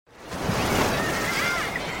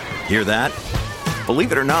Hear that?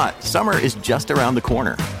 Believe it or not, summer is just around the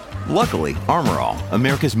corner. Luckily, Armor All,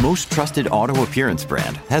 America's most trusted auto appearance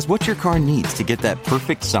brand, has what your car needs to get that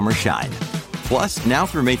perfect summer shine. Plus, now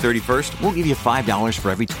through May 31st, we'll give you $5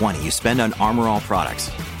 for every $20 you spend on Armor All products.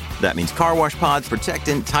 That means car wash pods,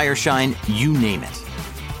 protectant, tire shine, you name it.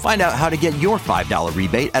 Find out how to get your $5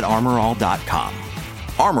 rebate at armorall.com.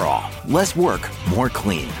 Armor All, less work, more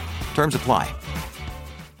clean. Terms apply.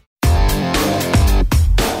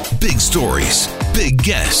 Big stories, big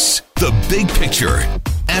guests, the big picture.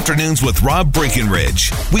 Afternoons with Rob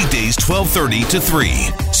Breckenridge. Weekdays 12:30 to 3,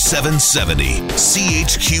 770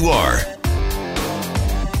 CHQR.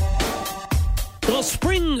 Well,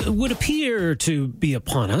 spring would appear to be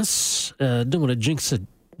upon us. Don't want to jinx it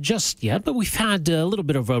just yet, but we've had a little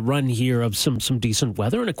bit of a run here of some decent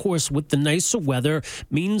weather. And, of course, with the nicer weather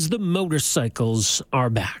means the motorcycles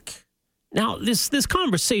are back. Now, this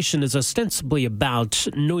conversation is ostensibly about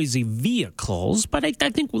noisy vehicles, but I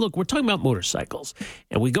think, look, we're talking about motorcycles.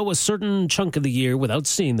 And we go a certain chunk of the year without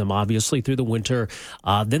seeing them, obviously, through the winter.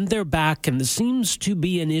 Then they're back, and this seems to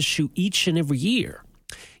be an issue each and every year.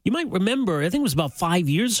 You might remember, I think it was about 5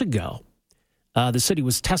 years ago, the city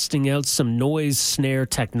was testing out some noise snare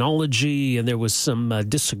technology, and there was some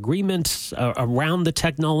disagreement around the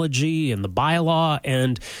technology and the bylaw,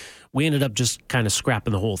 and we ended up just kind of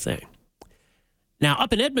scrapping the whole thing. Now,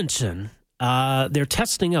 up in Edmonton, they're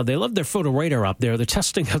testing out, they love their photo radar up there, they're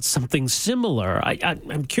testing out something similar.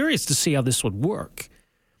 I'm curious to see how this would work.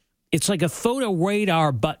 It's like a photo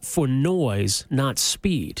radar, but for noise, not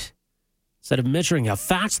speed. Instead of measuring how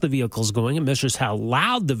fast the vehicle's going, it measures how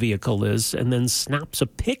loud the vehicle is and then snaps a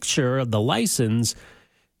picture of the license,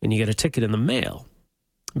 and you get a ticket in the mail.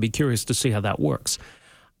 I'd be curious to see how that works.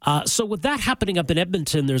 So with that happening up in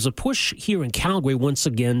Edmonton, there's a push here in Calgary once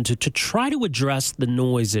again to try to address the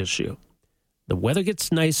noise issue. The weather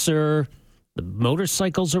gets nicer, the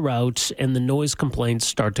motorcycles are out, and the noise complaints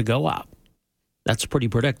start to go up. That's pretty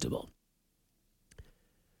predictable.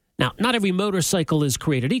 Now, not every motorcycle is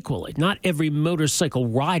created equally. Not every motorcycle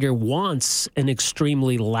rider wants an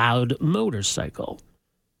extremely loud motorcycle.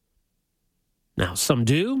 Now, some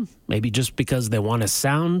do, maybe just because they want to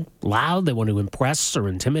sound loud, they want to impress or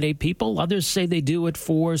intimidate people. Others say they do it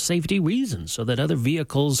for safety reasons so that other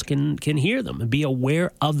vehicles can hear them and be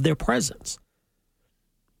aware of their presence.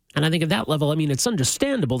 And I think at that level, I mean, it's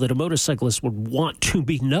understandable that a motorcyclist would want to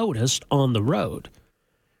be noticed on the road.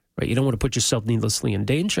 Right? You don't want to put yourself needlessly in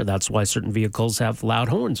danger. That's why certain vehicles have loud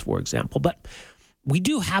horns, for example. But we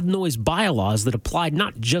do have noise bylaws that apply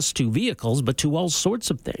not just to vehicles, but to all sorts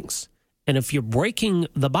of things. And if you're breaking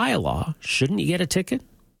the bylaw, shouldn't you get a ticket?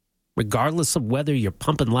 Regardless of whether you're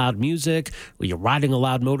pumping loud music or you're riding a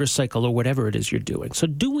loud motorcycle or whatever it is you're doing. So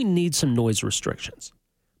do we need some noise restrictions?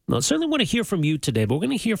 Now, I certainly want to hear from you today, but we're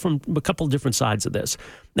going to hear from a couple of different sides of this.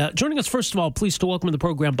 Now, joining us, first of all, pleased to welcome to the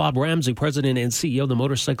program Bob Ramsey, President and CEO of the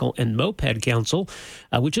Motorcycle and Moped Council,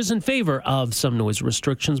 which is in favor of some noise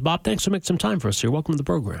restrictions. Bob, thanks for making some time for us here. Welcome to the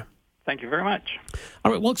program. Thank you very much.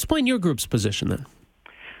 All right, well, explain your group's position then.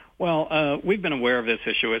 Well, we've been aware of this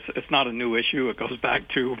issue. It's not a new issue. It goes back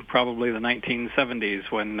to probably the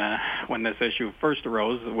 1970s when this issue first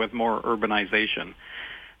arose with more urbanization.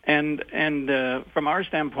 And from our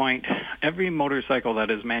standpoint, every motorcycle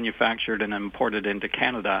that is manufactured and imported into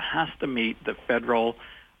Canada has to meet the federal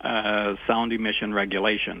sound emission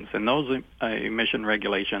regulations. And those emission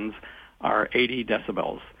regulations are 80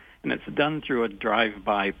 decibels. And it's done through a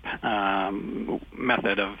drive-by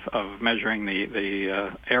method of measuring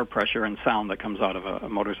the air pressure and sound that comes out of a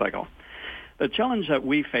motorcycle. The challenge that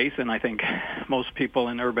we face, and I think most people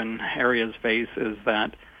in urban areas face, is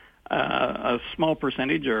that a small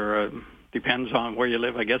percentage, or depends on where you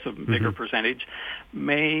live, I guess a bigger percentage,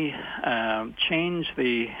 may change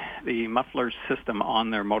the muffler system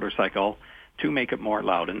on their motorcycle to make it more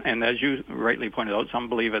loud. And as you rightly pointed out, some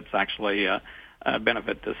believe it's actually a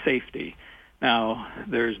benefit to safety. Now,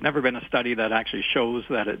 there's never been a study that actually shows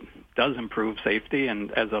that it does improve safety,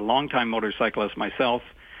 and as a longtime motorcyclist myself,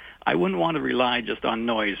 I wouldn't want to rely just on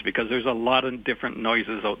noise because there's a lot of different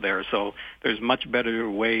noises out there. So there's much better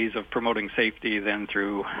ways of promoting safety than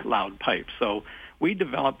through loud pipes. So we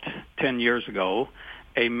developed 10 years ago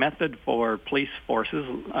a method for police forces,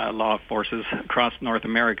 law forces across North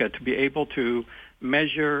America to be able to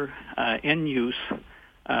measure in-use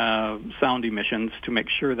sound emissions to make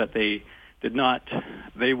sure that they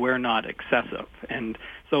were not excessive. And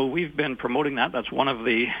so we've been promoting that. That's one of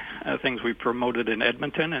the things we promoted in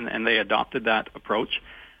Edmonton, and they adopted that approach.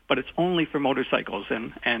 But it's only for motorcycles.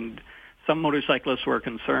 And some motorcyclists were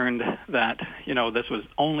concerned that, this was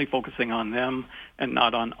only focusing on them and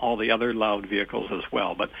not on all the other loud vehicles as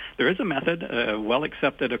well. But there is a method well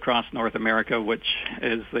accepted across North America, which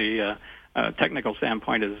is the technical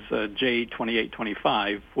standpoint is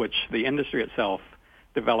J2825, which the industry itself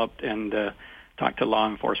developed and talked to law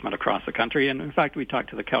enforcement across the country. And in fact, we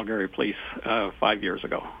talked to the Calgary police 5 years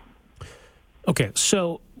ago. Okay,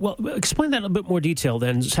 so, explain that in a bit more detail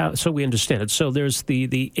then, so we understand it. So there's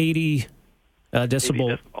the 80 decibel, 80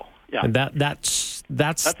 decibel, yeah. And that's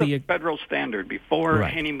the federal standard. Before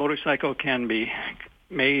any motorcycle can be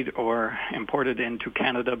made or imported into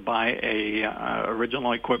Canada by a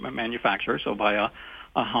original equipment manufacturer, so by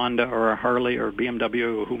a Honda or a Harley or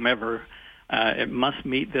BMW or whomever, it must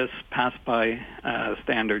meet this pass-by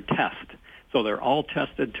standard test. So they're all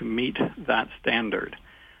tested to meet that standard.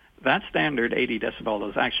 That standard, 80 decibel,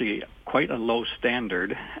 is actually quite a low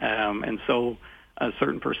standard, and so a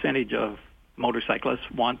certain percentage of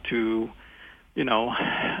motorcyclists want to,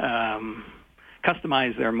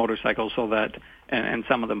 customize their motorcycles so that, and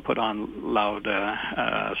some of them put on loud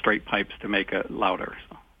straight pipes to make it louder.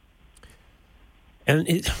 So. And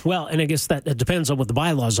I guess that depends on what the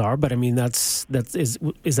bylaws are. But I mean, is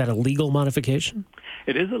that a legal modification?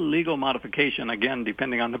 It is a legal modification, again,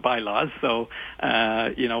 depending on the bylaws. So,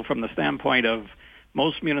 from the standpoint of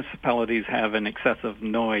most municipalities have an excessive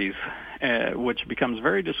noise, which becomes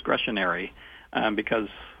very discretionary because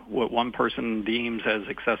what one person deems as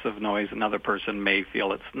excessive noise, another person may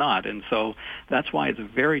feel it's not. And so that's why it's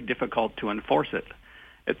very difficult to enforce it.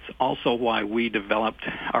 It's also why we developed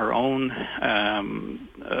our own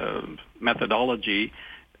methodology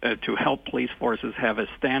to help police forces have a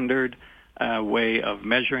standard way of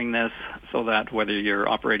measuring this so that whether you're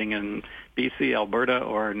operating in BC, Alberta,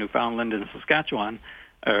 or Newfoundland and Saskatchewan,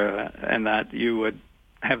 and that you would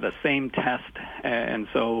have the same test, and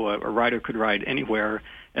so a rider could ride anywhere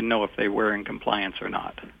and know if they were in compliance or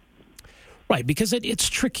not. Right, because it's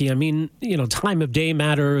tricky. I mean, time of day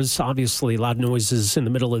matters. Obviously, loud noises in the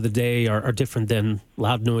middle of the day are different than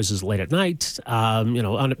loud noises late at night.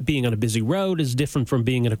 Being on a busy road is different from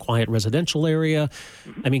being in a quiet residential area.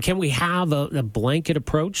 I mean, can we have a blanket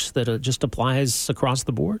approach that just applies across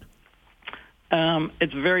the board?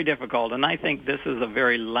 It's very difficult, and I think this is a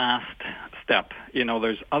very last step.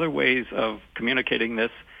 There's other ways of communicating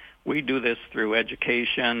this. We do this through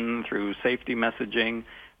education, through safety messaging,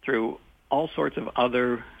 through all sorts of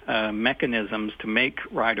other mechanisms to make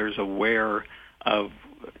riders aware of,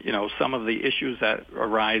 some of the issues that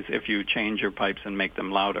arise if you change your pipes and make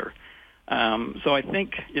them louder. So I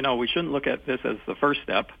think, we shouldn't look at this as the first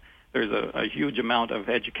step. There's a huge amount of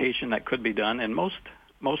education that could be done, and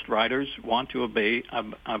most riders want to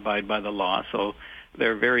abide by the law, so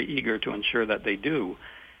they're very eager to ensure that they do.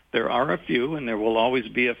 There are a few, and there will always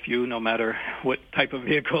be a few, no matter what type of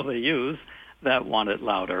vehicle they use, that want it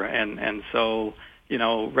louder. And so,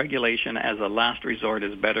 regulation as a last resort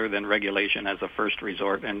is better than regulation as a first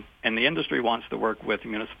resort. And the industry wants to work with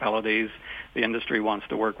municipalities. The industry wants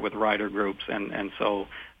to work with rider groups. And so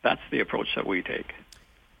that's the approach that we take.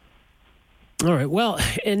 All right. Well,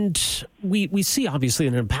 and we see obviously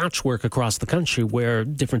in a patchwork across the country where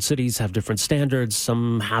different cities have different standards.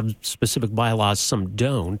 Some have specific bylaws, some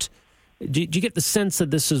don't. Do you get the sense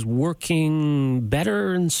that this is working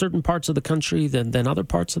better in certain parts of the country than other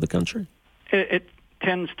parts of the country? It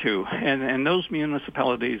tends to, and those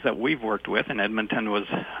municipalities that we've worked with, and Edmonton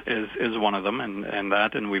is one of them,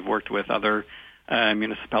 and we've worked with other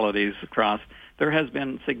municipalities across. There has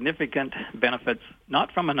been significant benefits,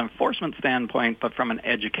 not from an enforcement standpoint, but from an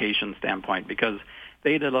education standpoint, because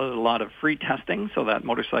they did a lot of free testing so that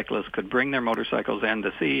motorcyclists could bring their motorcycles in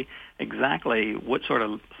to see exactly what sort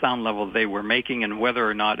of sound level they were making and whether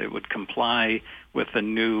or not it would comply with the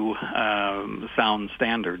new sound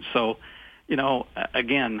standards. So,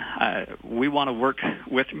 again, we want to work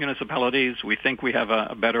with municipalities. We think we have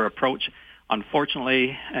a better approach.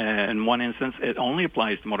 Unfortunately, in one instance, it only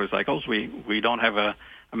applies to motorcycles. We don't have a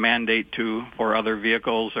mandate for other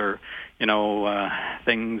vehicles or,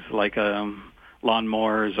 things like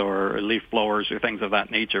lawnmowers or leaf blowers or things of that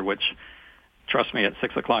nature, which, trust me, at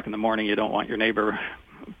 6 o'clock in the morning, you don't want your neighbor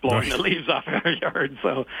blowing the leaves off your yard.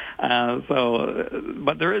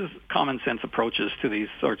 But there is common sense approaches to these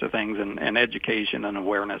sorts of things, and education and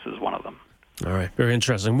awareness is one of them. All right. Very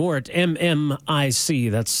interesting. More at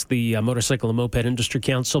MMIC. That's the Motorcycle and Moped Industry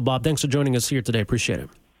Council. Bob, thanks for joining us here today. Appreciate it.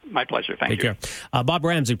 My pleasure. Thank you. Take care. Bob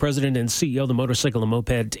Ramsey, President and CEO of the Motorcycle and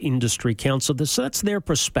Moped Industry Council. That's their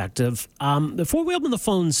perspective. Before we open the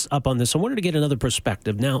phones up on this, I wanted to get another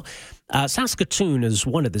perspective. Now, Saskatoon is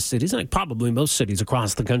one of the cities, and probably most cities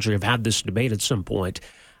across the country have had this debate at some point.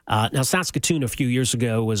 Now, Saskatoon a few years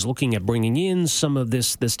ago was looking at bringing in some of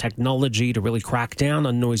this technology to really crack down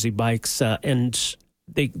on noisy bikes, and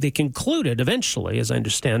they concluded eventually, as I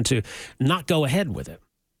understand, to not go ahead with it.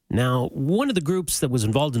 Now, one of the groups that was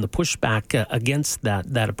involved in the pushback against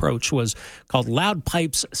that approach was called Loud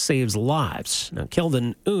Pipes Saves Lives. Now,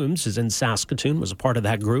 Kelvin Ooms is in Saskatoon, was a part of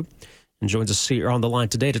that group, and joins us here on the line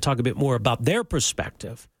today to talk a bit more about their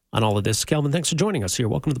perspective on all of this. Kelvin, thanks for joining us here.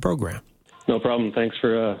 Welcome to the program. No problem. Thanks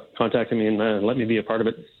for contacting me and letting me be a part of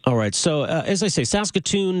it. All right. So, as I say,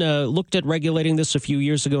 Saskatoon looked at regulating this a few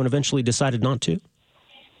years ago and eventually decided not to?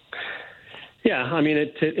 Yeah, I mean,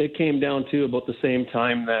 it came down to about the same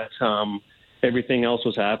time that everything else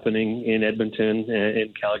was happening in Edmonton and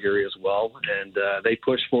in Calgary as well. And they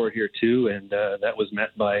pushed for it here too, and that was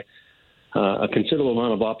met by a considerable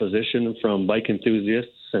amount of opposition from bike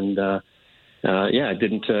enthusiasts. And, it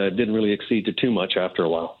didn't really exceed to too much after a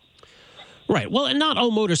while. Right. Well, and not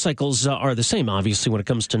all motorcycles are the same, obviously, when it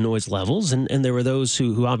comes to noise levels. And there are those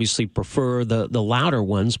who obviously prefer the louder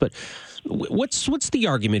ones. But what's the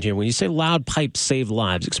argument here when you say loud pipes save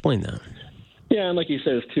lives? Explain that. Yeah, and like he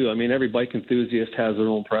says, too, I mean, every bike enthusiast has their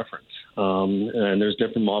own preference. And there's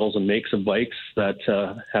different models and makes of bikes that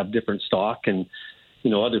have different stock and,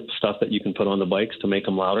 other stuff that you can put on the bikes to make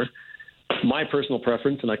them louder. My personal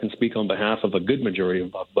preference, and I can speak on behalf of a good majority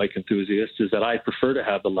of bike enthusiasts, is that I prefer to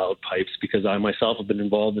have the loud pipes because I myself have been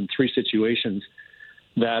involved in 3 situations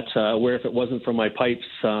that where if it wasn't for my pipes,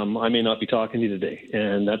 I may not be talking to you today.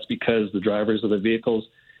 And that's because the drivers of the vehicles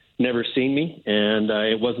never seen me. And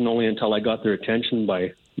it wasn't only until I got their attention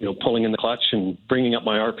by, pulling in the clutch and bringing up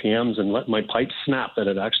my RPMs and letting my pipes snap that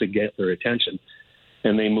it actually get their attention.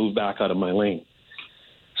 And they move back out of my lane.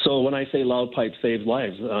 So when I say loud pipe saves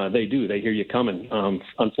lives, they do. They hear you coming.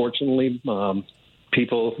 Unfortunately,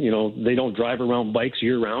 people, they don't drive around bikes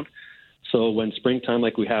year-round. So when springtime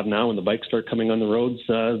like we have now, when the bikes start coming on the roads,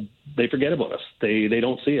 they forget about us. They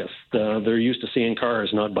don't see us. They're used to seeing cars,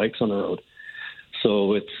 not bikes on the road.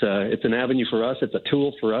 So it's an avenue for us. It's a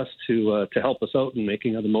tool for us to help us out in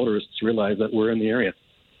making other motorists realize that we're in the area.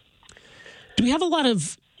 Do we have a lot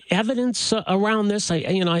of evidence around this?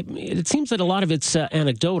 It seems that a lot of it's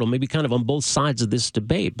anecdotal, maybe kind of on both sides of this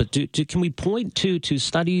debate. But can we point to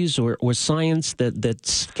studies or science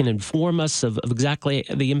that can inform us of exactly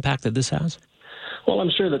the impact that this has? Well,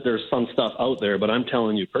 I'm sure that there's some stuff out there, but I'm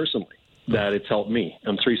telling you personally that it's helped me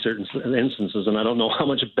on 3 certain instances, and I don't know how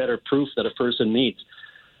much better proof that a person needs.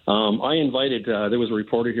 I invited, there was a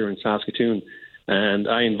reporter here in Saskatoon, and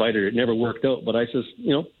I invited her. It never worked out, but I says,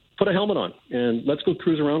 put a helmet on and let's go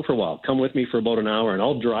cruise around for a while. Come with me for about an hour and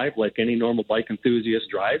I'll drive like any normal bike enthusiast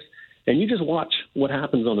drives. And you just watch what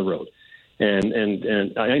happens on the road.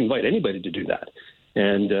 And I invite anybody to do that.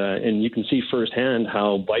 And you can see firsthand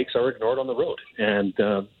how bikes are ignored on the road. And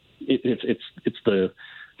it's the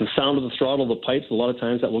sound of the throttle, the pipes, a lot of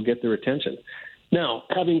times that will get their attention. Now,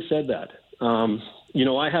 having said that,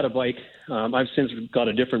 I had a bike. I've since got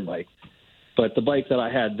a different bike. But the bike that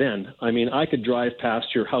I had then, I could drive past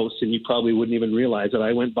your house and you probably wouldn't even realize that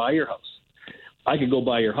I went by your house. I could go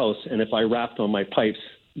by your house, and if I rapped on my pipes,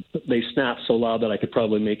 they snapped so loud that I could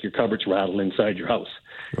probably make your cupboards rattle inside your house.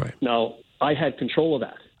 Right. Now, I had control of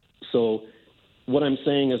that. So what I'm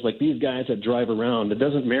saying is, like, these guys that drive around, it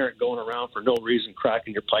doesn't merit going around for no reason,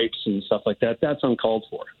 cracking your pipes and stuff like that. That's uncalled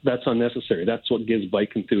for. That's unnecessary. That's what gives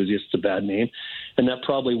bike enthusiasts a bad name. And that's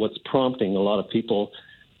probably what's prompting a lot of people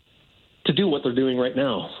to do what they're doing right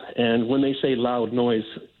now. And when they say loud noise,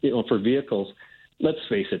 for vehicles, let's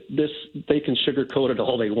face it, they can sugarcoat it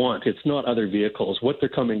all they want. It's not other vehicles. What they're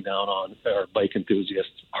coming down on are bike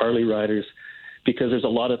enthusiasts, Harley riders, because there's a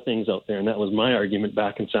lot of things out there. And that was my argument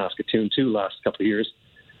back in Saskatoon, too, last couple of years,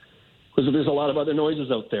 was that there's a lot of other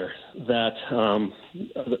noises out there that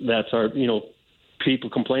are,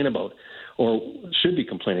 people complain about or should be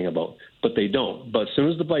complaining about, but they don't. But as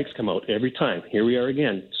soon as the bikes come out, every time, here we are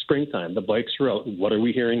again, springtime, the bikes are out. What are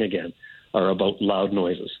we hearing again? Are about loud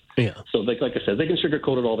noises. Yeah. So like I said, they can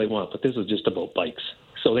sugarcoat it all they want, but this is just about bikes.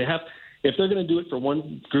 So they have, if they're going to do it for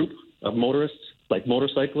one group of motorists, like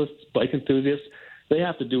motorcyclists, bike enthusiasts, they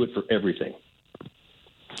have to do it for everything.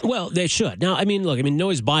 Well, they should. Now,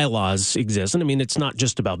 noise bylaws exist, and it's not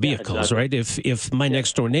just about vehicles, exactly. right? If my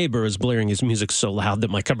next door neighbor is blaring his music so loud that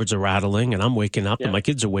my cupboards are rattling and I'm waking up and my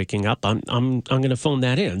kids are waking up, I'm going to phone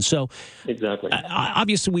that in. So, exactly.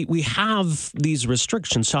 Obviously, we have these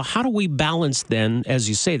restrictions. So, how do we balance then, as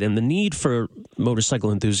you say, the need for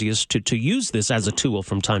motorcycle enthusiasts to use this as a tool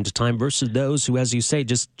from time to time versus those who, as you say,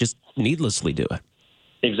 just needlessly do it?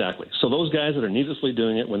 Exactly. So those guys that are needlessly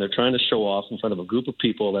doing it when they're trying to show off in front of a group of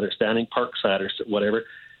people that are standing parkside or whatever,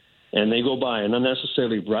 and they go by and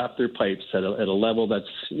unnecessarily wrap their pipes at a level that's,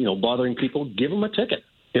 bothering people, give them a ticket.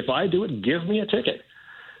 If I do it, give me a ticket.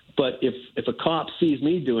 But if a cop sees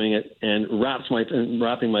me doing it and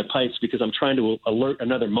wrapping my pipes because I'm trying to alert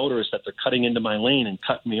another motorist that they're cutting into my lane and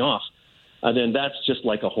cutting me off, then that's just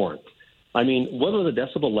like a horn. I mean, what are the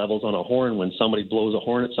decibel levels on a horn when somebody blows a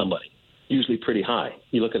horn at somebody? Usually pretty high.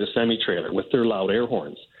 You look at a semi-trailer with their loud air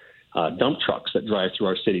horns. Dump trucks that drive through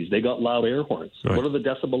our cities, they got loud air horns. Right. What are the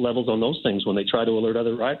decibel levels on those things when they try to alert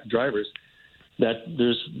other drivers that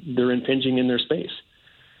they're impinging in their space?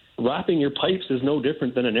 Wrapping your pipes is no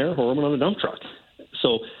different than an air horn on a dump truck.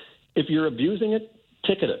 So if you're abusing it,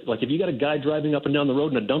 ticket it. Like if you got a guy driving up and down the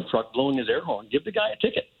road in a dump truck blowing his air horn, give the guy a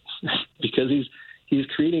ticket because he's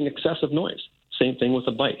creating excessive noise. Same thing with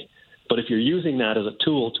a bike. But if you're using that as a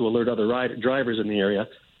tool to alert other drivers in the area,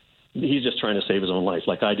 he's just trying to save his own life,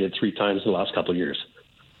 like I did 3 times in the last couple of years.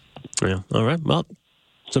 Yeah. All right. Well,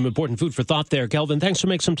 some important food for thought there, Kelvin. Thanks for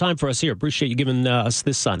making some time for us here. Appreciate you giving us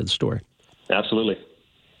this side of the story. Absolutely.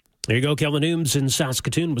 There you go. Kelvin Ooms in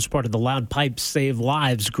Saskatoon was part of the Loud Pipes Save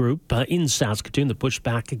Lives group in Saskatoon that pushed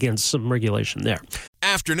back against some regulation there.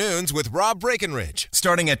 Afternoons with Rob Breckenridge,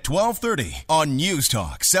 starting at 12:30 on News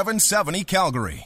Talk 770 Calgary.